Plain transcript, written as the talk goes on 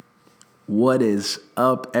What is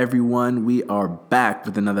up, everyone? We are back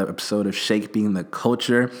with another episode of Shaping the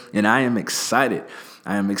Culture, and I am excited.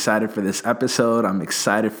 I am excited for this episode. I'm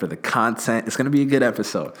excited for the content. It's going to be a good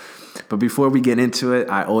episode. But before we get into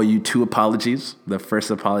it, I owe you two apologies. The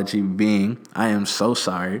first apology being, I am so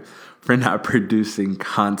sorry for not producing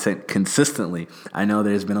content consistently. I know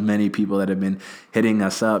there's been many people that have been hitting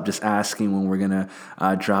us up, just asking when we're going to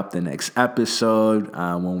drop the next episode,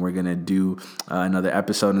 when we're going to do another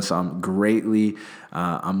episode. And so I'm greatly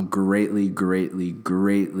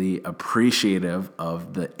appreciative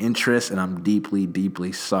of the interest, and I'm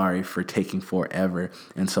deeply sorry for taking forever.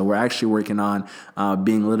 And so we're actually working on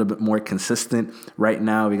being a little bit more consistent right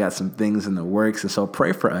now. We got some things in the works, and so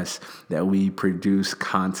pray for us that we produce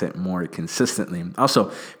content more consistently. Also,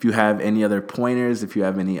 if you have any other pointers, if you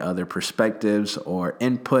have any other perspectives or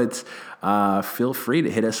inputs, feel free to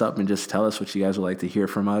hit us up and just tell us what you guys would like to hear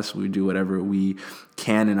from us. We do whatever we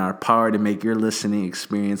can in our power to make your listening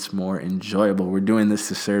experience more enjoyable. We're doing this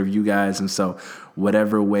to serve you guys, and so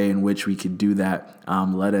whatever way in which we could do that,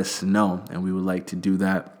 let us know, and we would like to do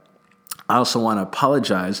that. I also want to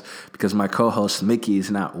apologize because my co-host Mickey is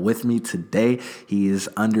not with me today. He is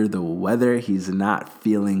under the weather. He's not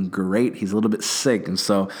feeling great. He's a little bit sick. And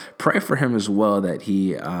so pray for him as well, that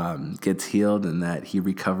he gets healed and that he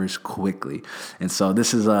recovers quickly. And so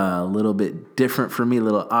this is a little bit different for me, a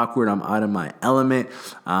little awkward. I'm out of my element.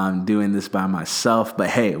 I'm doing this by myself. But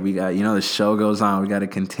hey, we got, the show goes on. We got to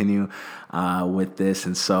continue with this.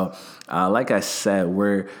 And so like I said,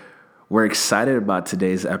 we're excited about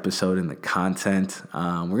today's episode and the content.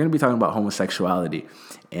 We're going to be talking about homosexuality.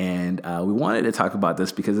 And we wanted to talk about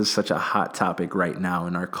this because it's such a hot topic right now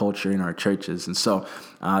in our culture, in our churches. And so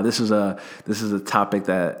this is a topic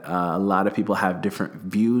that a lot of people have different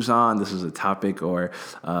views on. This is a topic or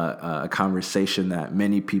a conversation that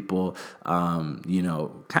many people, it's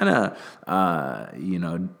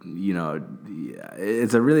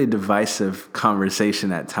a really divisive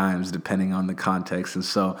conversation at times, depending on the context. And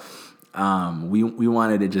so we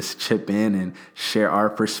wanted to just chip in and share our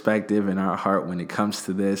perspective and our heart when it comes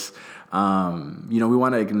to this. We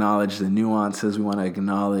want to acknowledge the nuances. We want to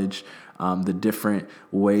acknowledge the different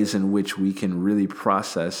ways in which we can really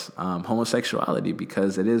process homosexuality,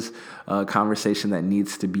 because it is a conversation that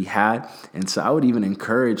needs to be had. And so I would even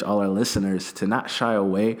encourage all our listeners to not shy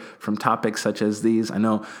away from topics such as these. I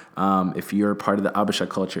know if you're part of the Abisha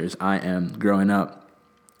culture, as I am growing up,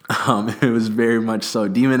 it was very much so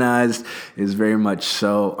demonized. It was very much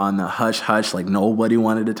so on the hush-hush, like nobody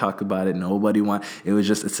wanted to talk about it. It was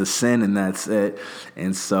just, it's a sin and that's it.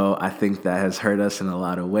 And so I think that has hurt us in a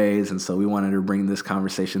lot of ways. And so we wanted to bring this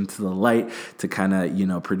conversation to the light to kind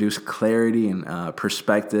of, produce clarity and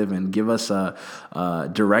perspective and give us a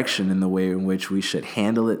direction in the way in which we should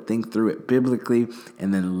handle it, think through it biblically,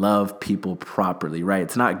 and then love people properly, right?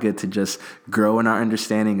 It's not good to just grow in our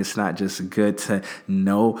understanding. It's not just good to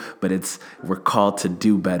know, but we're called to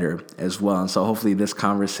do better as well. And so hopefully this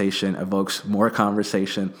conversation evokes more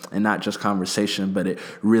conversation, and not just conversation, but it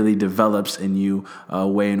really develops in you a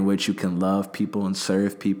way in which you can love people and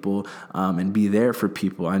serve people and be there for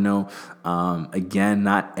people. I know, again,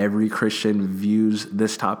 not every Christian views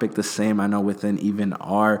this topic the same. I know within even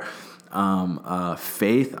our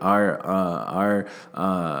faith, our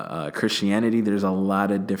Christianity, there's a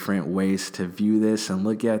lot of different ways to view this and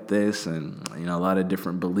look at this, and a lot of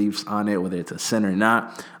different beliefs on it, whether it's a sin or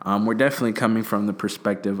not. We're definitely coming from the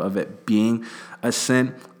perspective of it being a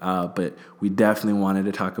sin, but we definitely wanted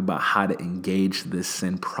to talk about how to engage this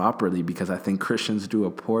sin properly, because I think Christians do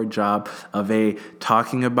a poor job of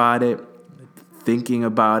talking about it, thinking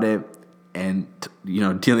about it, and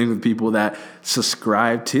dealing with people that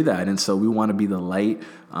subscribe to that. And so we want to be the light,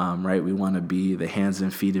 right? We want to be the hands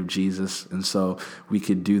and feet of Jesus. And so we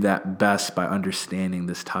could do that best by understanding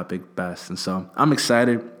this topic best. And so I'm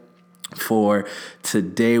excited for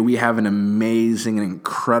today. We have an amazing and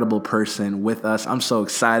incredible person with us. I'm so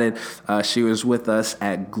excited. She was with us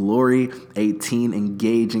at Glory 18,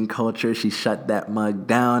 Engaging Culture. She shut that mug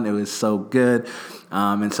down. It was so good.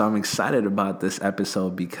 And so I'm excited about this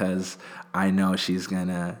episode because I know she's going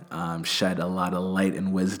to shed a lot of light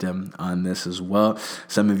and wisdom on this as well.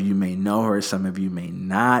 Some of you may know her, some of you may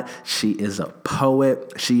not. She is a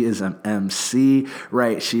poet. She is an MC,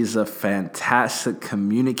 right? She's a fantastic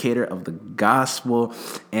communicator of the gospel.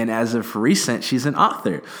 And as of recent, she's an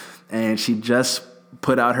author. And she just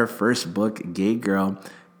put out her first book, Gay Girl,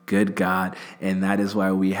 Good God. And that is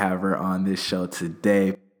why we have her on this show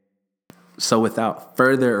today. So without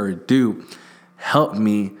further ado, help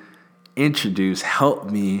me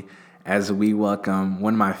as we welcome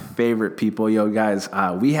one of my favorite people. Yo, guys,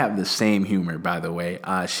 we have the same humor, by the way.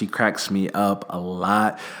 She cracks me up a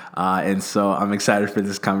lot. And so I'm excited for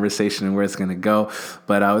this conversation and where it's going to go.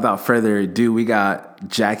 But without further ado, we got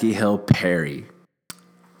Jackie Hill Perry.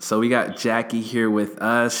 So we got Jackie here with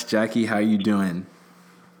us. Jackie, how you doing?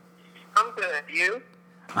 I'm good. You?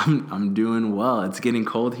 I'm doing well. It's getting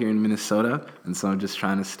cold here in Minnesota, and so I'm just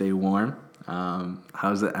trying to stay warm.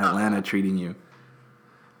 How's Atlanta treating you?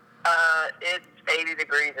 It's 80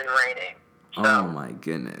 degrees and raining. So Oh my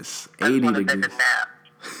goodness, I just 80 want to degrees. take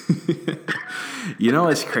a nap. You know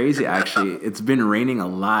what's crazy? Actually, it's been raining a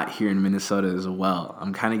lot here in Minnesota as well.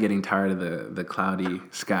 I'm kind of getting tired of the cloudy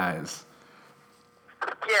skies.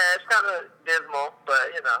 Yeah, it's kind of dismal, but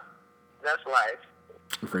that's life.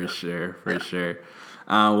 For sure, for sure.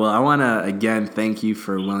 Well, I want to again thank you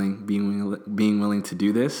for being willing to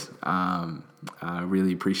do this. I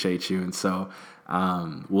really appreciate you, and so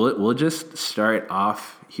we'll just start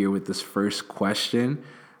off here with this first question.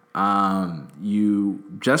 You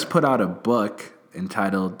just put out a book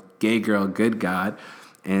entitled "Gay Girl, Good God,"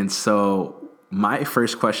 and so my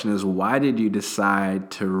first question is, why did you decide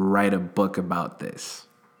to write a book about this?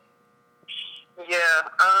 Yeah,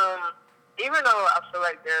 even though I feel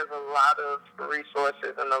like there's a lot of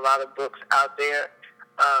resources and a lot of books out there,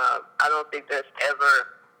 I don't think there's ever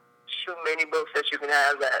too many books that you can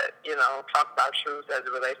have that, talk about truth as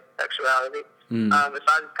it relates to sexuality. So I just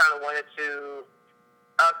kind of wanted to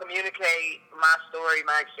communicate my story,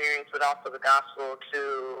 my experience, but also the gospel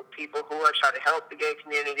to people who are trying to help the gay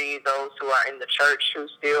community, those who are in the church who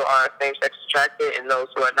still are same-sex attracted, and those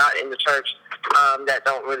who are not in the church that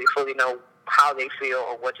don't really fully know how they feel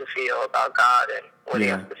or what to feel about God and what He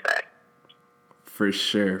has to say. For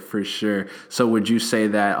sure, for sure. So would you say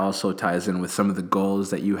that also ties in with some of the goals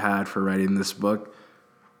that you had for writing this book?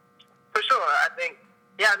 For sure. I think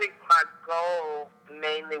my goal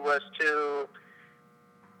mainly was to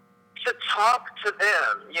talk to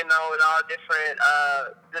them, in all different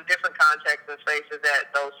the different contexts and spaces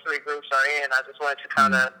that those three groups are in. I just wanted to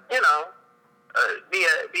kind of, be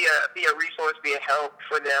a resource, be a help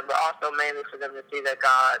for them, but also mainly for them to see that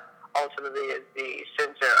God ultimately is the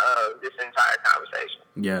center of this entire conversation.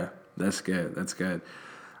 Yeah, that's good. That's good.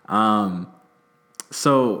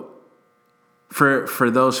 So for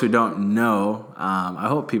those who don't know, I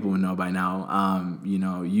hope people would know by now,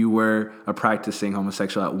 you were a practicing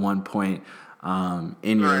homosexual at one point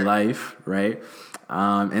in your life, right?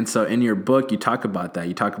 And so in your book, you talk about that.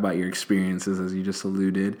 You talk about your experiences, as you just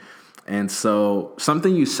alluded. And so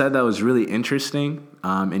something you said that was really interesting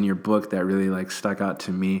in your book that really stuck out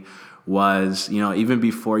to me was, even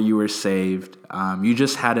before you were saved, you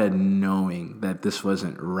just had a knowing that this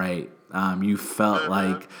wasn't right. You felt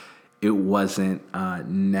like it wasn't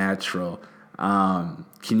natural. Can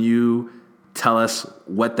you tell us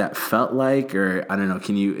what that felt like? Or I don't know,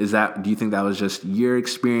 do you think that was just your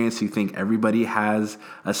experience? Do you think everybody has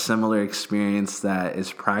a similar experience that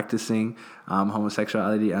is practicing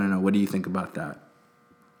homosexuality? I don't know. What do you think about that?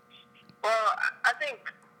 Well,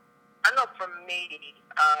 I know for me,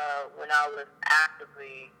 when I was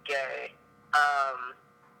actively gay,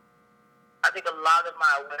 I think a lot of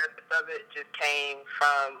my awareness of it just came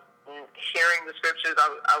from hearing the scriptures.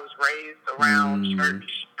 I was raised around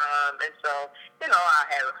church, and so I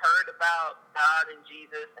had heard about God and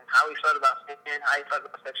Jesus and how He felt about sin, how He felt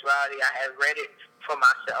about sexuality. I had read it for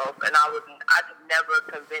myself, and I never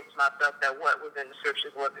convinced myself that what was in the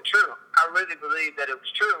scriptures wasn't true. I really believed that it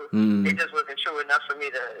was true. It just wasn't true enough for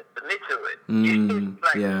me to submit to it.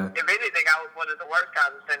 If anything, I was one of the worst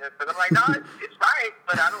kinds of sinners, because I'm like, no, it's right,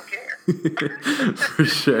 but I don't care. For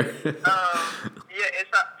sure.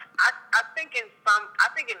 I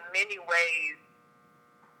think in many ways,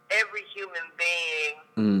 every human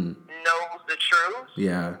being knows the truth.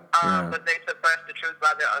 But they suppress the truth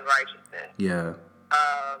by their unrighteousness.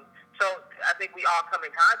 So I think we all come in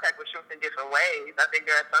contact with truth in different ways. I think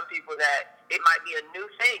there are some people that it might be a new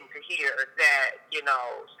thing to hear that,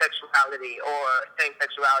 sexuality or same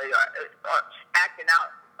sexuality or acting out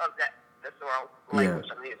of that. That's the wrong language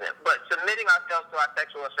I'm using. But submitting ourselves to our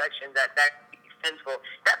sexual affection, that sinful,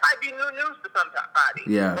 that might be new news to somebody.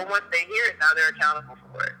 But once they hear it, now they're accountable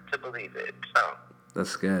for it to believe it. So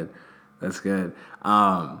that's good. That's good.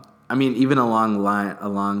 I mean, even along the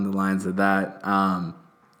lines of that,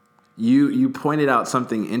 you pointed out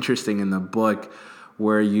something interesting in the book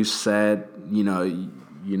where you said,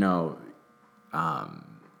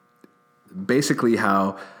 basically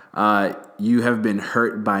how you have been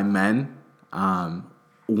hurt by men,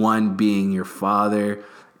 one being your father,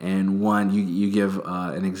 and one you give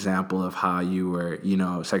an example of how you were,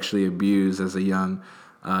 sexually abused as a young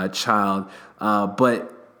child.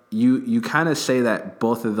 But you kind of say that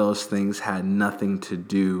both of those things had nothing to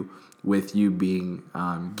do with you being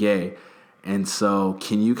gay. And so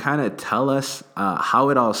can you kind of tell us how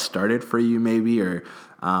it all started for you, maybe, or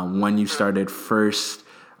when you started first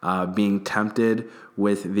being tempted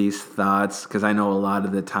with these thoughts? Because I know a lot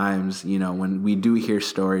of the times, when we do hear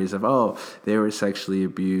stories of, oh, they were sexually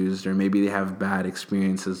abused, or maybe they have bad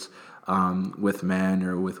experiences with men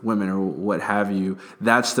or with women or what have you,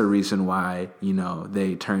 that's the reason why,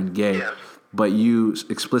 they turned gay. Yeah. But you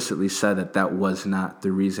explicitly said that was not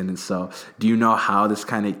the reason. And so do you know how this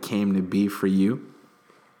kind of came to be for you?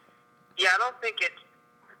 Yeah, I don't think it's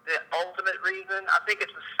the ultimate reason. I think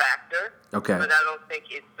it's a factor. Okay. But I don't think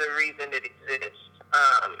it's the reason it exists.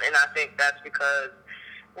 And I think that's because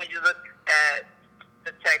when you look at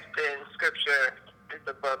the text in Scripture, it's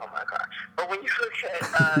a bug on my car. But when you look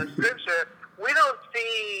at Scripture, we don't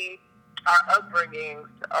see our upbringings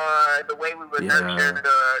or the way we were nurtured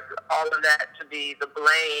or all of that to be the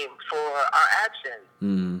blame for our actions.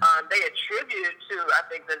 They attribute to, I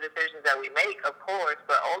think, the decisions that we make, of course,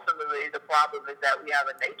 but ultimately the problem is that we have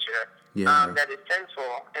a nature that is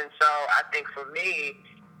sinful. And so I think for me,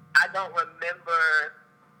 I don't remember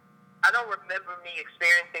me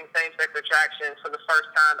experiencing same-sex attraction for the first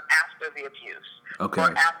time after the abuse. Okay.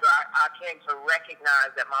 Or after I came to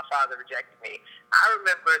recognize that my father rejected me. I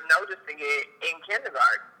remember noticing it in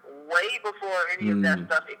kindergarten, way before any of that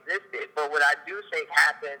stuff existed. But what I do think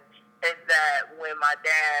happened is that when my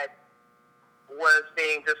dad was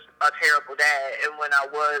being just a terrible dad, and when I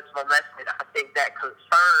was molested, I think that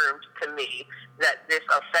confirmed to me that this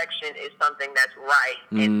affection is something that's right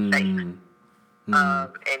and safe. In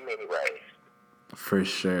many ways. For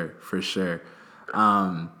sure.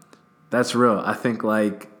 That's real. I think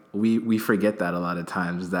we forget that a lot of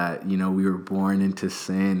times, that, we were born into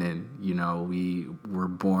sin, and, we were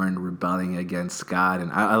born rebelling against God.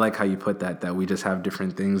 And I like how you put that we just have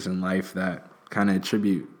different things in life that kind of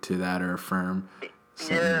attribute to that or affirm.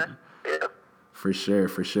 Yeah. For sure.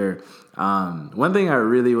 One thing I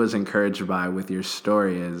really was encouraged by with your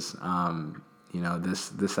story is,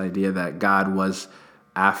 this idea that God was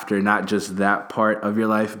after not just that part of your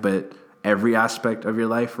life, but every aspect of your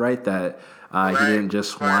life, right? That He didn't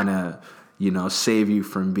just want to, save you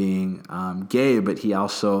from being gay, but He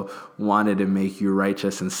also wanted to make you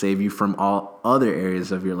righteous and save you from all other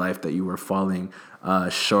areas of your life that you were falling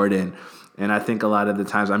short in. And I think a lot of the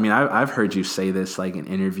times, I've heard you say this in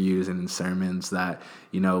interviews and in sermons that,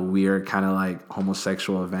 we are kind of like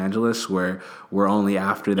homosexual evangelists, where we're only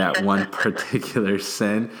after that one particular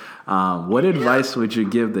sin. What advice would you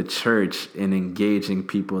give the church in engaging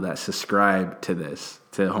people that subscribe to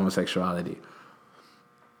homosexuality?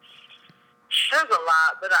 There's a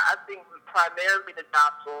lot, but I think primarily the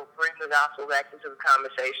gospel, bring the gospel back into the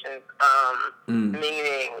conversation,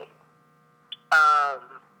 meaning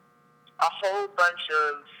a whole bunch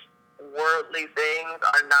of worldly things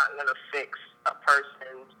are not going to fix a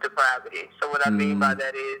person's depravity. So what I mean by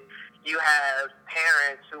that is, you have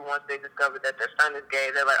parents who, once they discover that their son is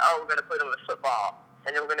gay, they're like, oh, we're going to put him in football,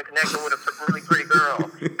 and then we're going to connect him with a really pretty girl,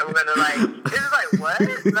 and we're going to this is what?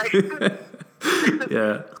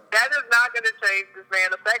 Yeah. That is not going to change this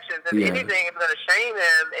man's affections. If anything, it's going to shame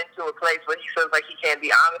him into a place where he feels like he can't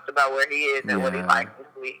be honest about where he is and what he likes and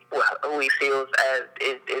who he feels as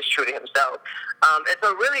is true to himself. And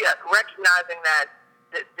so really recognizing that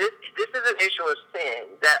this is an issue of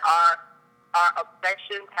sin, that our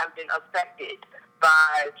affections have been affected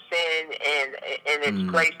by sin and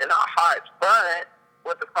its place in our hearts. But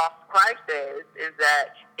what the cross of Christ says is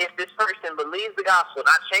that if this person believes the gospel,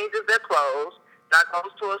 not changes their clothes, not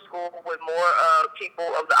goes to a school with more people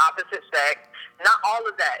of the opposite sex, not all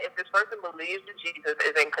of that. If this person believes that Jesus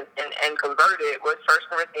is and converted, what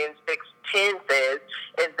 1 Corinthians 6:10 says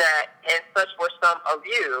is that, and such were some of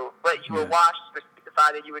you, but you were washed,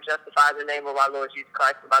 sanctified, and you were justified in the name of our Lord Jesus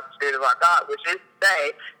Christ and by the Spirit of our God, which is to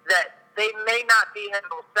say that they may not be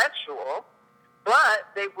heterosexual, but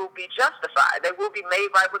they will be justified. They will be made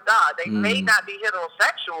right with God. They may not be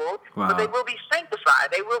heterosexual, but they will be sanctified.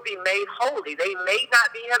 They will be made holy. They may not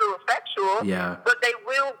be heterosexual, but they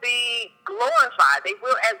will be glorified. They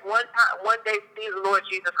will at one day see the Lord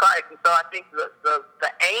Jesus Christ. And so I think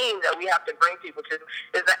the aim that we have to bring people to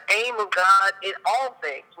is the aim of God in all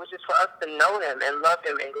things, which is for us to know Him and love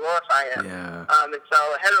Him and glorify Him. And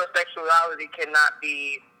so heterosexuality cannot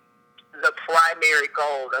be the primary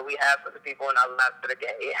goal that we have for the people in our lives that are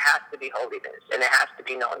gay. It has to be holiness, and it has to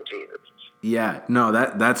be knowing Jesus. Yeah, no,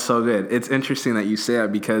 that's so good. It's interesting that you say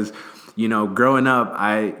that, because growing up,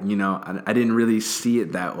 I didn't really see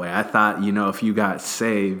it that way. I thought, if you got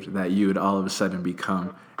saved, that you would all of a sudden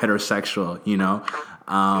become heterosexual,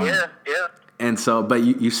 Yeah. And so, but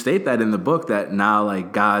you state that in the book that now,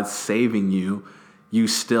 like, God's saving you, you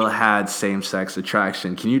still had same-sex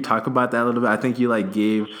attraction. Can you talk about that a little bit? I think you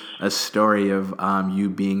gave a story of you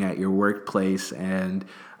being at your workplace, and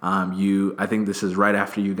I think this is right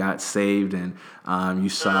after you got saved, and you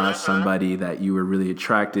saw somebody that you were really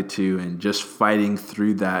attracted to, and just fighting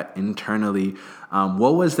through that internally.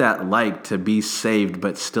 What was that like to be saved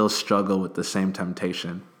but still struggle with the same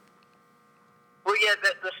temptation? Well, yeah,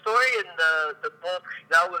 the story in the book,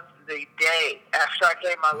 that was the day after I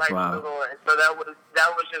gave my life to the Lord. And so that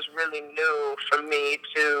was just really new for me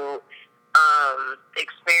to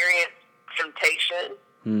experience temptation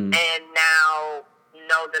and now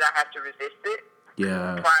know that I have to resist it.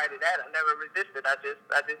 Yeah. Prior to that, I never resisted. I just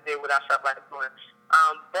did what I felt like doing.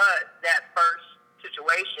 But that first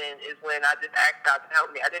situation is when I just asked God to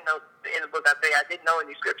help me. I didn't know, in the book I say, I didn't know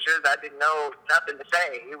any scriptures. I didn't know nothing to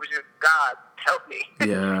say. It was just, God, help me.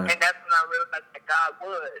 Yeah. And that's when I realized that God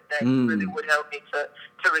would, that He really would help me to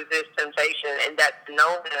resist temptation. And that to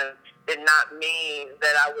know Him did not mean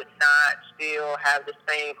that I would not still have the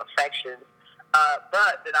same affections,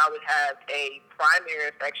 but that I would have a primary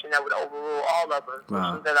affection that would overrule all of them, which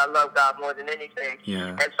was that I love God more than anything.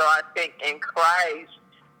 Yeah. And so I think in Christ,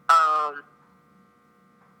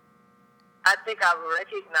 I think I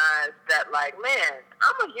recognized that, like, man,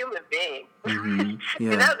 I'm a human being. Mm-hmm.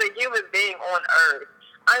 Yeah. And as a human being on earth,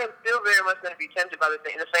 I am still very much going to be tempted by the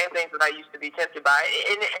same things that I used to be tempted by.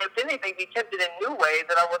 And if anything, be tempted in new ways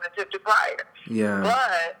that I wasn't tempted prior. Yeah.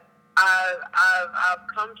 But I've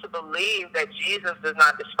come to believe that Jesus does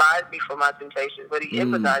not despise me for my temptations, but He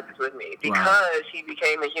empathizes with me because He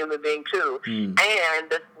became a human being too.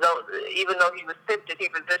 And even though He was tempted, He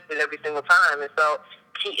resisted every single time. And so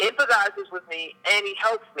He empathizes with me and He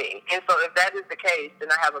helps me. And so if that is the case, then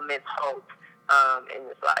I have immense hope in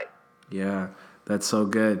this life. Yeah, that's so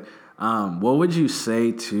good. What would you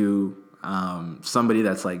say to somebody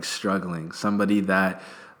that's like struggling, somebody that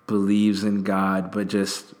believes in God but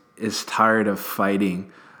just is tired of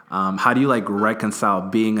fighting? How do you reconcile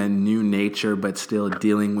being a new nature but still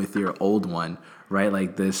dealing with your old one, right?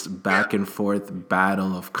 Like this back and forth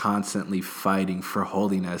battle of constantly fighting for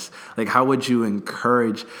holiness. Like, how would you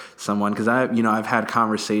encourage someone? Because I've had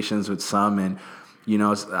conversations with some, and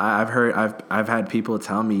I've had people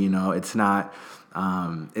tell me,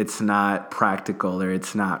 it's not practical, or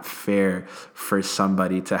it's not fair for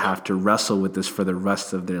somebody to have to wrestle with this for the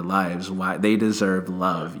rest of their lives. Why they deserve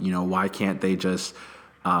love? Why can't they just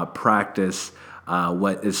practice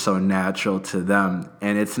what is so natural to them?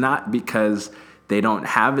 And it's not because they don't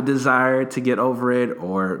have a desire to get over it,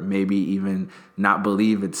 or maybe even not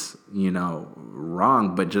believe it's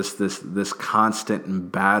wrong, but just this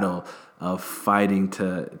constant battle of fighting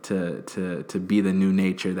to be the new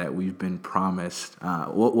nature that we've been promised.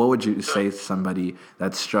 What would you say to somebody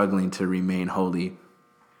that's struggling to remain holy?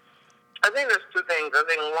 I think there's two things. I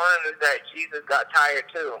think one is that Jesus got tired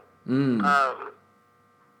too.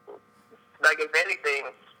 If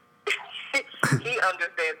anything, He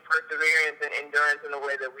understands perseverance and endurance in a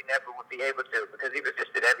way that we never would be able to, because He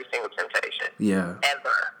resisted every single temptation. Yeah.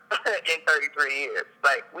 Ever in 33 years.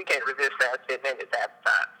 We can't resist that 10 minutes half the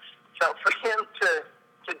time. So for Him to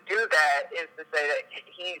do that is to say that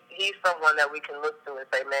he's someone that we can look to and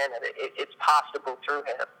say, man, that it's possible through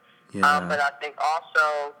Him. Yeah. But I think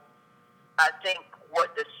also,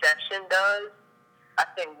 what deception does, I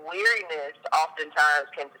think weariness oftentimes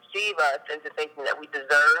can deceive us into thinking that we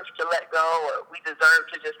deserve to let go, or we deserve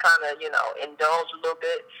to just kind of, indulge a little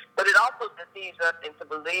bit. But it also deceives us into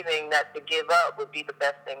believing that to give up would be the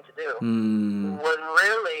best thing to do. When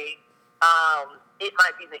really, it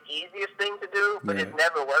might be the easiest thing to do, but it's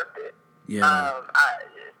never worth it. Yeah.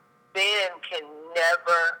 Sin can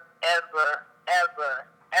never, ever, ever,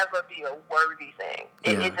 ever be a worthy thing.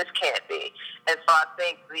 It just can't be. And so I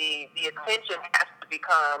think the attention has to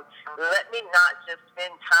become, let me not just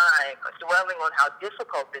spend time dwelling on how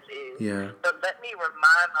difficult this is, but let me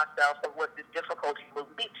remind myself of what this difficulty will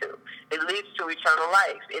lead to. It leads to eternal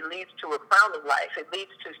life. It leads to a crown of life. It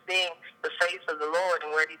leads to seeing the face of the Lord,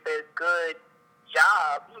 and where He says, good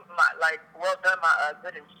job, well done, my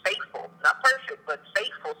good and faithful, not perfect, but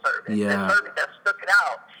faithful servant. Yeah. The servant that stuck it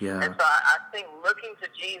out. Yeah. And so I think looking to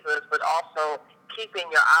Jesus, but also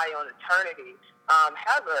keeping your eye on eternity,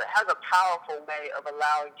 has a powerful way of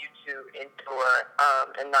allowing you to endure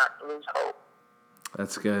and not lose hope.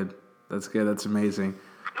 That's good. That's amazing.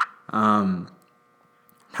 Kind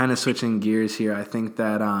of switching gears here. I think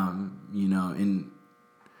that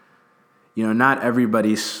not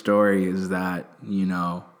everybody's story is that,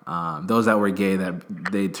 those that were gay,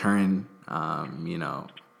 that they turn,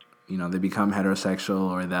 they become heterosexual,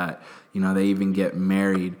 or that, they even get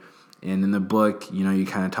married. And in the book, you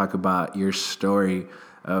kind of talk about your story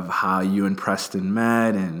of how you and Preston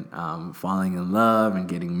met, and falling in love and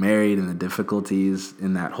getting married, and the difficulties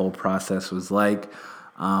in that whole process was like.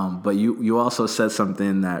 But you also said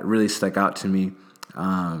something that really stuck out to me.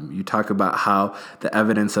 You talk about how the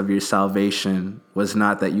evidence of your salvation was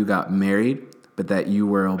not that you got married, but that you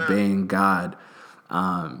were obeying God.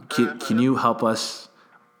 Can you help us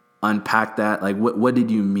unpack that? Like, what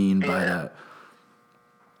did you mean by that?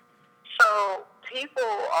 So people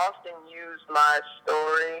often use my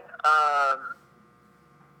story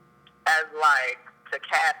as like to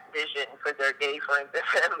cast vision for their gay friends and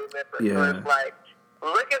family members. So it's like,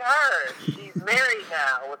 look at her. She's married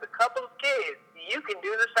now with a couple of kids. You can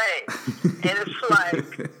do the same. And it's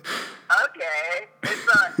like, okay.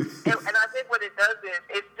 And I think what it does is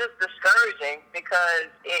it's just discouraging, because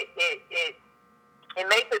it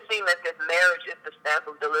makes it seem as if marriage is the stamp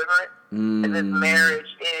of deliverance, as if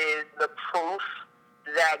marriage is the proof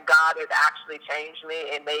that God has actually changed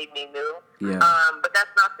me and made me new. Yeah. But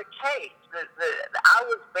that's not the case. I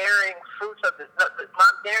was bearing fruits of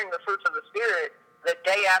bearing the fruits of the Spirit the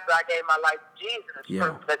day after I gave my life to Jesus,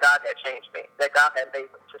 proof that God had changed me, that God had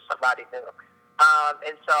made me to somebody new.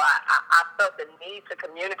 And so I felt the need to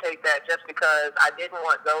communicate that, just because I didn't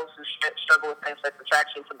want those who struggle with same-sex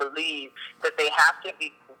attraction to believe that they have to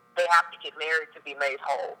get married to be made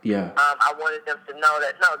whole. Yeah. I wanted them to know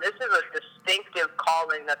that, no, this is a distinctive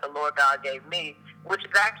calling that the Lord God gave me, which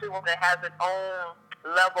is actually one that has its own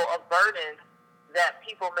level of burden that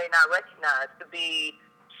people may not recognize, to be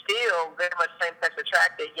still very much same-sex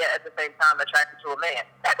attracted, yet at the same time attracted to a man.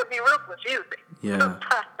 That could be real confusing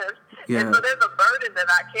sometimes. Yeah. And so there's a burden that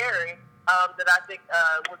I carry that I think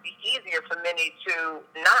would be easier for many to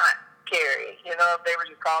not carry, if they were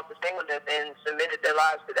just called to singleness and submitted their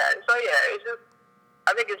lives to that. And so,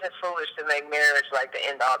 I think it's just foolish to make marriage like the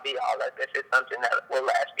end-all, be-all, as if it's something that will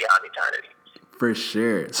last beyond eternity. For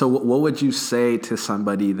sure. So what would you say to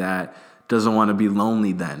somebody that doesn't want to be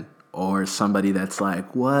lonely then? Or somebody that's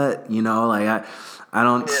like, what? I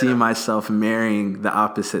don't see myself marrying the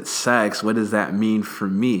opposite sex. What does that mean for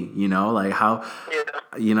me? How,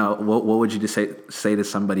 what would you just say to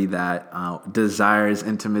somebody that desires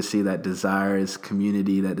intimacy, that desires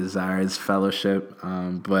community, that desires fellowship,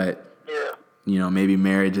 but, maybe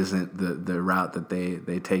marriage isn't the route that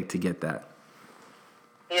they take to get that?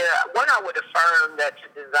 Yeah, one, I would affirm that to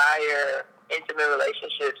desire intimate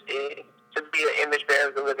relationships is to be an image bearer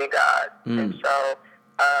of the living God. And so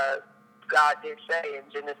God did say in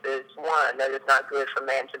Genesis 1 that it's not good for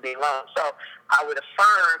man to be alone. So I would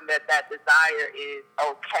affirm that desire is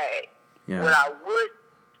okay. Yeah. What I would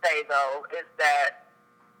say, though, is that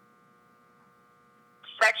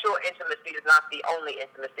sexual intimacy is not the only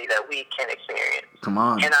intimacy that we can experience. Come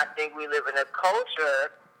on. And I think we live in a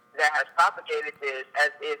culture that has propagated this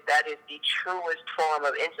as if that is the truest form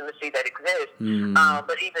of intimacy that exists.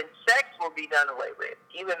 But even sex will be done away with.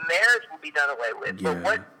 Even marriage will be done away with. Yeah.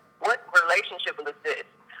 But what relationship will exist?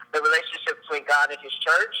 The relationship between God and His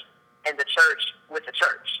church, and the church with the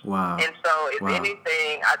church. Wow. And so, if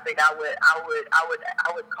anything, I think I would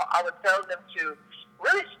tell them to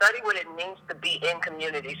really study what it means to be in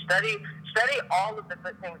community. Study all of the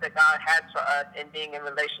good things that God has for us in being in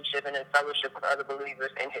relationship and in fellowship with other believers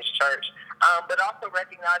in His church. But also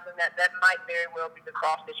recognizing that might very well be the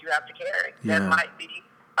cross that you have to carry. Yeah. That might be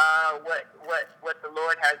what the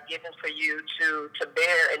Lord has given for you to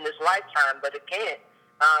bear in this lifetime. But again,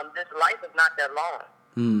 this life is not that long.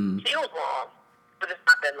 It feels long, but it's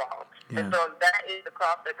not that long. Yeah. And so that is the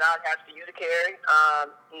cross that God has for you to carry.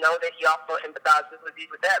 Know that He also empathizes with you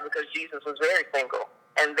with that, because Jesus was very single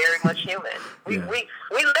and very much human. We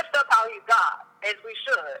lift up how He's God, as we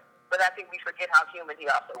should, but I think we forget how human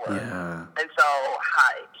He also was. Yeah. And so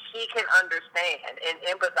He can understand and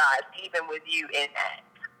empathize even with you in that.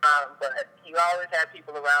 But He always had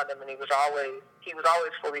people around Him, and He was always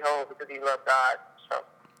fully whole, because He loved God. So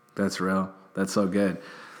that's real. That's so good.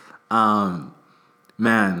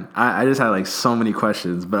 Man, I just had so many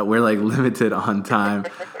questions, but we're limited on time.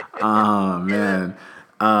 Man.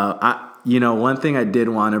 One thing I did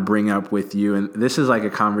want to bring up with you, and this is a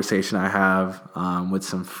conversation I have with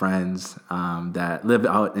some friends that live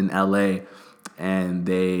out in LA, and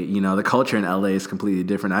they, the culture in LA is completely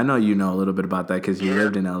different. I know you know a little bit about that because you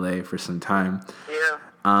lived in LA for some time. Yeah.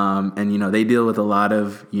 And, they deal with a lot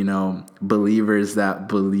of, believers that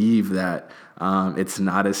believe that it's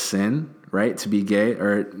not a sin, right, to be gay,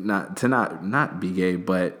 or not be gay,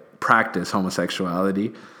 but practice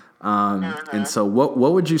homosexuality. And so what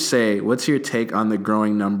would you say, what's your take on the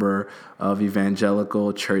growing number of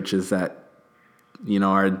evangelical churches that,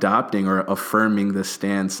 are adopting or affirming the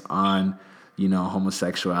stance on,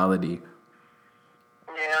 homosexuality?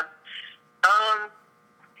 Yeah.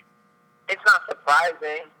 It's not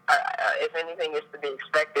surprising. If anything is to be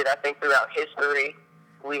expected, I think throughout history,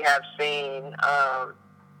 we have seen,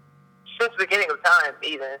 since the beginning of time,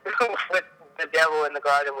 even with the devil in the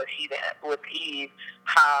garden with Eve,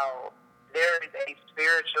 how there is a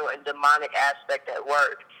spiritual and demonic aspect at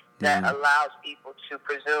work that allows people to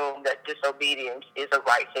presume that disobedience is a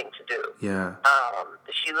right thing to do. Yeah.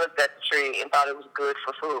 She looked at the tree and thought it was good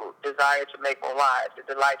for food, desired to make one wise, the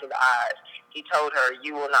delight in the eyes. He told her,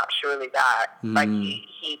 you will not surely die. Like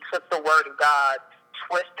he took the word of God,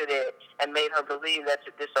 twisted it, and made her believe that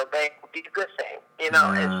to disobey would be a good thing. And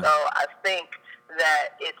so I think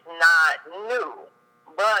that it's not new.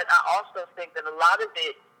 But I also think that a lot of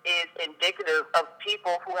it is indicative of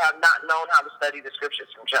people who have not known how to study the scriptures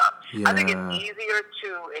from jump. Yeah. I think it's easier to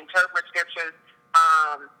interpret scriptures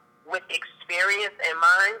with experience in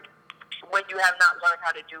mind when you have not learned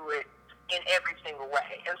how to do it in every single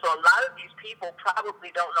way. And so a lot of these people probably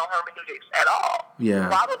don't know hermeneutics at all. Yeah.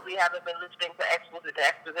 Probably haven't been listening to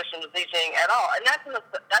expositional teaching at all. And that's an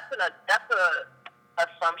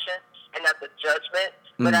assumption, and that's a judgment.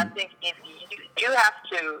 But I think if you have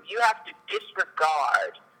to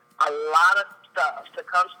disregard a lot of stuff to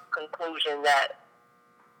come to the conclusion that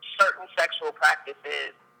certain sexual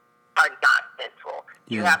practices are not sinful.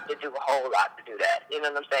 You have to do a whole lot to do that. You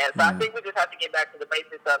know what I'm saying? So I think we just have to get back to the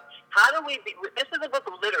basics of how do we be. This is a book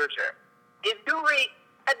of literature. If you read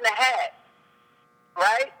Cat in the Hat,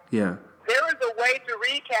 right? Yeah. There is a way to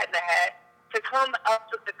read Cat in the Hat to come up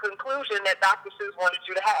with the conclusion that Dr. Seuss wanted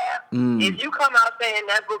you to have. If you come out saying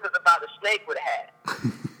that book is about a snake with a hat,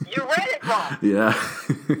 you read it wrong. Yeah.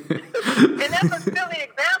 And that's a silly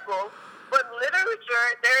example, but literature,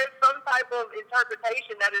 there is some type of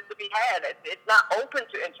interpretation that is to be had. It's not open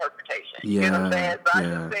to interpretation. Yeah. You know what I'm saying? So I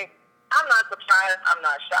just think, I'm not surprised, I'm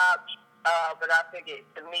not shocked, but I think it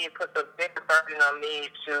puts a bigger burden on me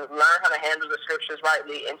to learn how to handle the scriptures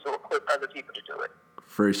rightly and to equip other people to do it.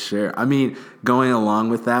 For sure. I mean, going along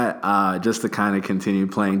with that, just to kind of continue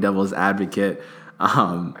playing devil's advocate,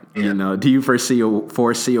 do you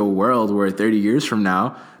foresee a world where 30 years from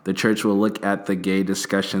now, the church will look at the gay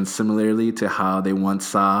discussion similarly to how they once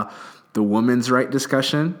saw the women's right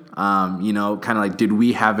discussion? Kind of like, did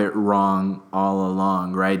we have it wrong all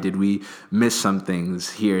along, right? Did we miss some things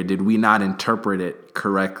here? Did we not interpret it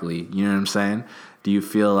correctly? You know what I'm saying? Do you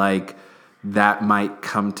feel like that might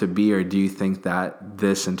come to be, or do you think that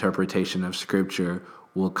this interpretation of scripture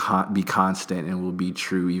will be constant and will be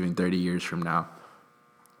true even 30 years from now?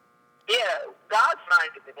 Yeah, God's mind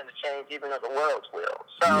isn't going to change even though the world's will.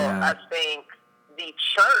 So I think the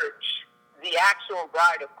church, the actual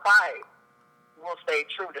bride of Christ, will stay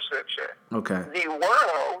true to scripture. Okay. The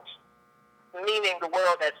world, meaning the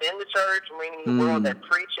world that's in the church, meaning the world that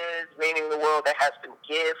preaches, meaning the world that has some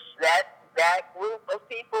gifts, that group of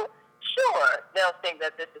people, sure, they'll think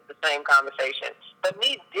that this is the same conversation. But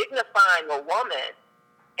me dignifying a woman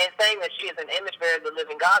and saying that she is an image bearer of the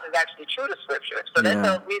living God is actually true to scripture. So that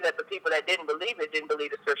tells me that the people that didn't believe the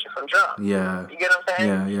scripture from jump. Yeah. You get what I'm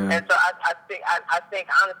saying? Yeah. And so I think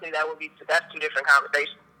honestly that's two different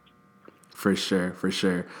conversations. For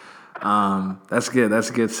sure. That's good. That's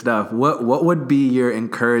good stuff. What would be your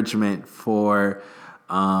encouragement for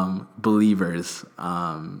believers?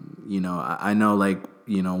 I know, like,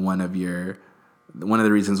 one of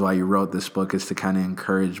the reasons why you wrote this book is to kind of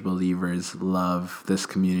encourage believers love this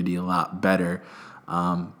community a lot better.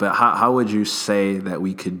 But how would you say that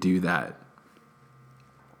we could do that?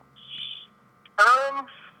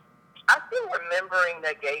 I feel remembering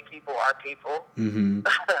that gay people are people. Mm-hmm.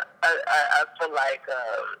 I feel like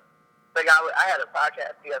I had a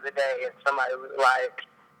podcast the other day and somebody was like,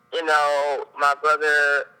 my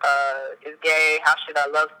brother is gay. How should I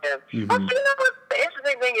love him? Mm-hmm. What the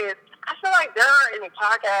interesting thing is, I feel like there aren't any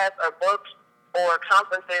podcasts or books or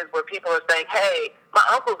conferences where people are saying, hey, my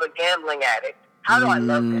uncle's a gambling addict. How do I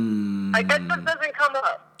love him? Like, that just doesn't come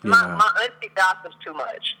up. Yeah. My auntie gossips too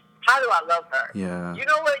much. How do I love her? Yeah. You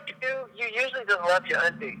know what you do? You usually just love your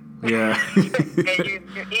auntie. Yeah. And you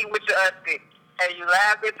eat with your auntie. And you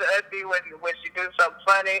laugh at your auntie when she do something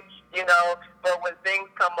funny, but when things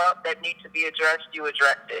come up that need to be addressed, you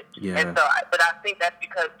address it. Yeah. And so, but I think that's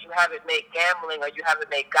because you haven't made gambling or you haven't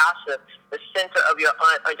made gossip the center of your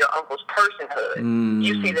aunt or your uncle's personhood.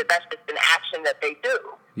 You see that that's just an action that they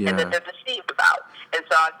do. and that they're deceived about. And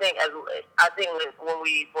so I think when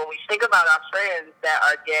we think about our friends that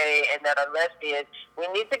are gay and that are lesbian, we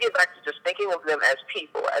need to get back to just thinking of them as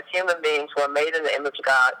people, as human beings who are made in the image of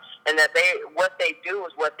God, and that what they do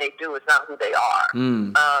is what they do. It's not who they are.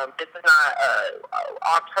 This is not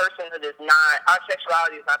our personhood is not, our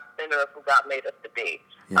sexuality is not the center of who God made us to be.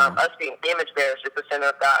 Yeah. Us being image bearers is the center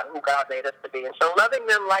of God, who God made us to be. And so loving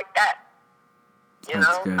them like that,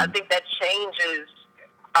 good. I think that changes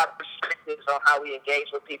our perspectives on how we engage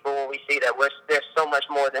with people when we see that there's so much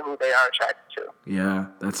more than who they are attracted to. Yeah,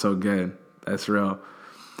 that's so good. That's real.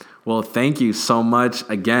 Well, thank you so much.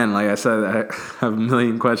 Again, like I said, I have a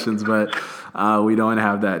million questions, but we don't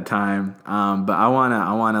have that time. But I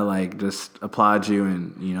wanna like just applaud you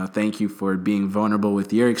and thank you for being vulnerable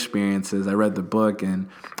with your experiences. I read the book and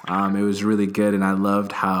it was really good, and I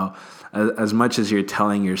loved how as much as you're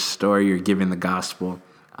telling your story, you're giving the gospel.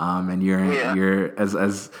 And you're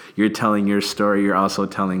as you're telling your story, you're also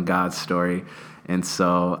telling God's story. And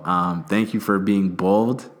so thank you for being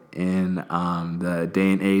bold in the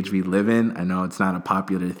day and age we live in. I know it's not a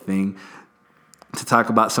popular thing to talk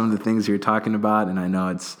about some of the things you're talking about, and I know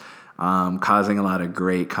it's causing a lot of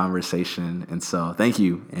great conversation. And so thank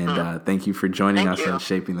you, and thank you for joining us and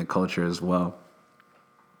Shaping the Culture as well.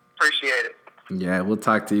 Appreciate it. Yeah, we'll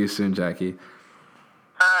talk to you soon, Jackie.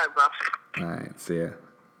 All right, bro. All right, see ya.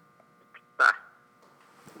 Bye.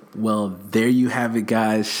 Well, there you have it,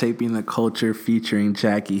 guys. Shaping the Culture featuring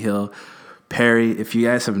Jackie Hill Perry. If you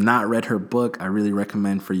guys have not read her book, I really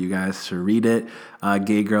recommend for you guys to read it.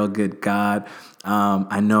 Gay Girl, Good God.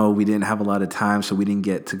 I know we didn't have a lot of time, so we didn't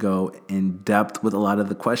get to go in depth with a lot of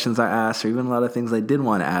the questions I asked, or even a lot of things I did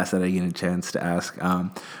want to ask that I get a chance to ask.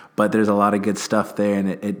 But there's a lot of good stuff there, and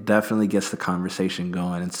it definitely gets the conversation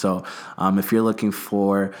going. And so if you're looking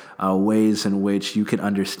for ways in which you can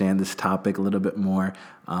understand this topic a little bit more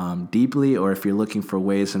deeply, or if you're looking for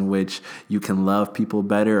ways in which you can love people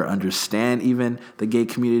better or understand even the gay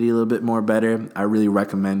community a little bit more better, I really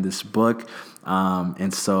recommend this book.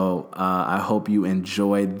 And so I hope you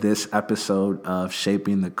enjoyed this episode of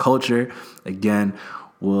Shaping the Culture. Again,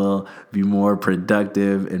 we'll be more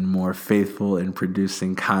productive and more faithful in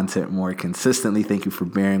producing content more consistently. Thank you for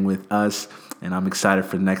bearing with us, and I'm excited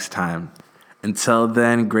for next time. Until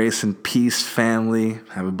then, grace and peace, family.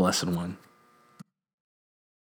 Have a blessed one.